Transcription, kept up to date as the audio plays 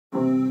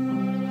Yo,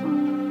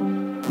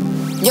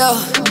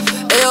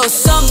 ayo,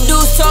 some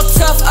dudes talk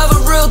tough, other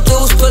real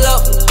dudes pull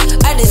up.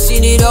 I done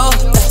seen it all.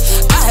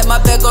 I had my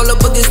back all up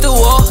against the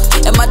wall,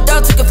 and my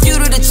dog took a few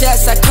to the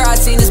chest. I cried,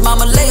 seen his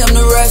mama lay on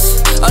the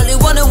rest. All he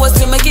wanted was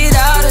to make it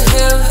out of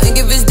here and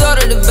give his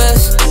daughter the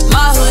best.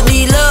 My hood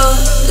need love,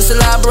 there's a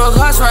lot of broke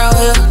hearts around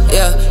here.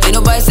 Yeah, ain't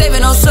nobody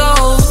saving no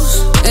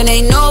souls, and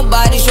ain't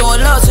nobody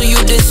showing love till you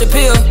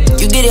disappear.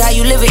 You get it how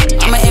you live it,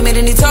 I'ma aim at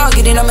any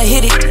target and I'ma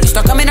hit it. You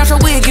start coming out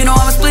your wig, you know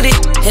I'ma split it.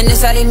 And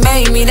this how they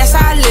made me, that's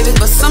how I live it.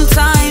 But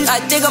sometimes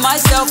I think of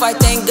myself, I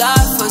thank God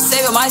for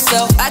saving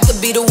myself. I could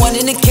be the one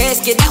in the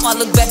casket, now I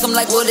look back, I'm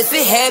like, what if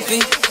it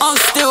happened? I'm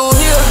still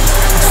here,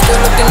 still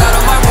looking out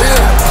on my rear.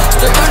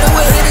 Still running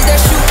with hitters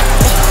that shoot,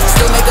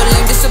 still make a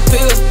lame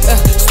disappear.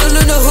 Still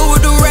in the hood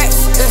with the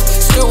rats,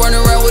 still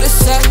running around with a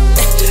sack.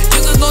 You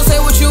can gon' say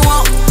what you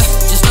want,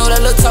 just know that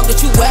little talk that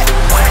you whack.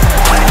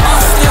 I'm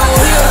still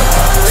here,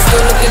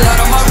 still looking out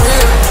on my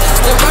rear.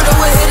 Still running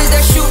with hitters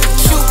that shoot,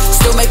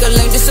 still make a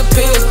lame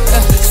disappear.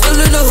 Still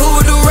in the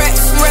hood with the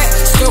rats,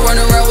 still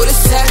running around with a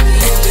sack.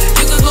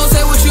 You can gon'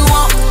 say what you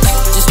want,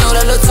 just know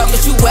that little talk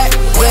that you whack.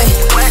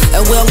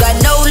 And we don't got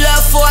no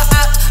love for a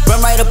op. Run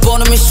right up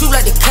on them and shoot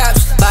like the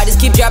cops. Bodies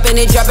keep dropping,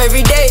 they drop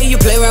every day. You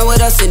play around with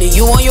us and then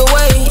you on your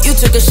way. You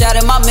took a shot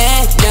at my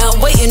man, now I'm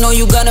waiting on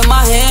you, gun in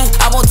my hand.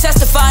 I won't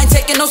testify, ain't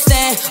taking no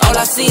stand. All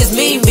I see is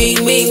me,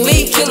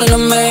 killing a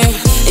man.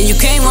 And you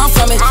can't run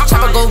from it.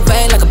 Chopper go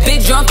bang like a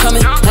big drum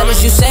coming. That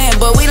is you saying,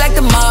 but we like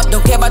the mob.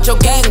 Don't care about your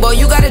gang, boy,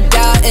 you gotta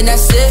die and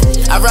that's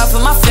it. I ride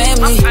for my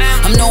family,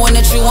 I'm knowing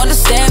that you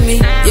understand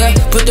me. Yeah,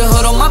 put the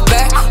hood on my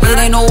back, it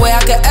ain't no way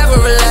I could ever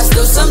relax.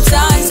 Though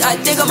sometimes I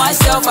think of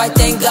myself, I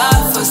thank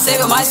God for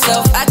saving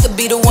myself. I could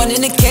be the one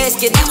in the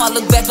casket, now I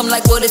look back, I'm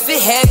like, what if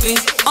it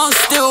happened? I'm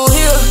still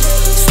here,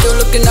 still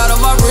looking out on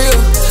my rear.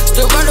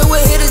 Still running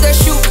with hitters that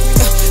shoot,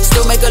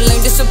 still make a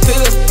lame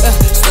disappear.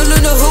 Still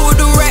in the hood with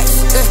the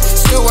rats,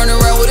 still running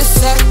around with a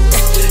sack.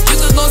 You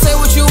can gon' say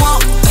what you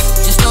want,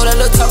 just know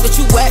that little talk that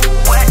you whack.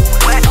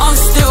 I'm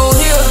still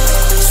here,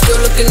 still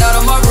looking out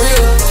on my rear.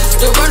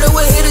 Still running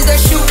with hitters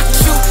that shoot,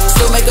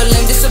 still make a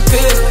lame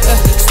disappear.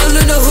 Still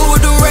in the hood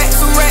with the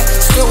rats,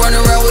 still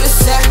running around with a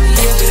sack.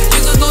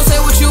 You can gon' say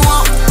what you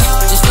want,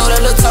 just know that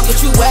little talk that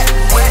you whack.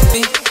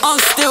 I'm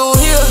still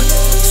here,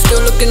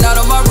 still looking out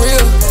on my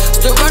rear.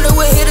 Still running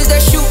with hitters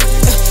that shoot,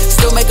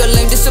 still make a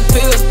lame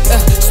disappear.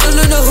 Still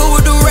in the hood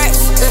with the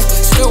rats,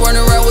 still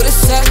running around with a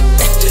sack.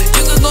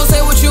 You can gon'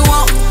 say what you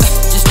want,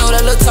 just know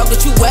that little talk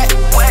that you whack.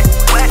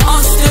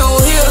 I'm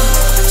still here,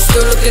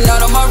 still looking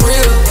out on my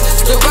rear.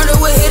 Still running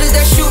with hitters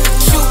that shoot,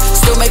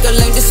 still make a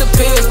lame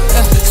disappear.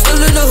 Still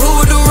in the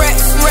hood with the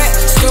rats,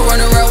 still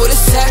running around with a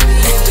sack.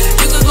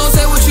 You can gon'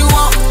 say what you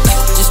want,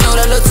 just know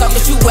that little talk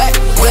that you whack.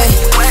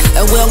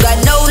 And we don't got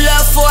no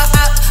love for a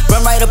op.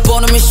 Run right up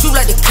on them and shoot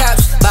like the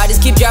cops. Bodies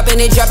keep dropping,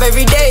 they drop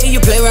every day.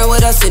 You play around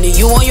with us and then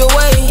you on your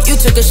way. You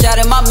took a shot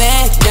at my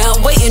man, now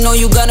I'm waiting on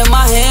you, gun in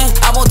my hand.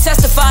 I won't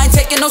testify, ain't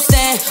taking no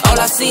stand. All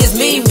I see is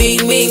me,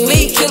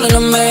 killing a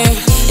man.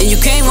 And you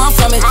can't run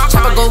from it.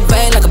 Chopper go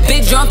bang like a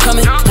big drum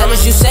coming. That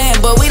is you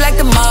saying, but we like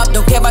the mob.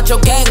 Don't care about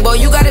your gang, boy,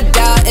 you gotta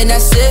die and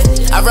that's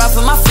it. I ride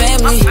for my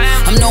family,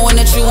 I'm knowing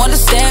that you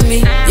understand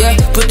me. Yeah,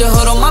 put the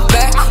hood on my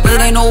back,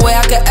 it ain't no way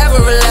I could ever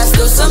relax.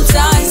 Though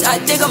sometimes I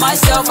think of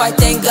myself, I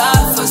thank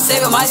God for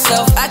saving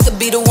myself. I could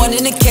be the one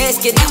in the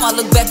casket, now I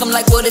look back, I'm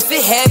like, what if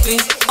it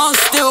happened? I'm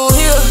still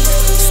here,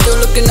 still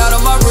looking out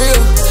on my rear.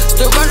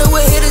 Still running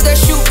with hitters that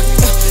shoot,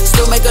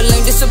 still make a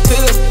lame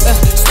disappear.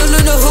 Still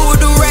in the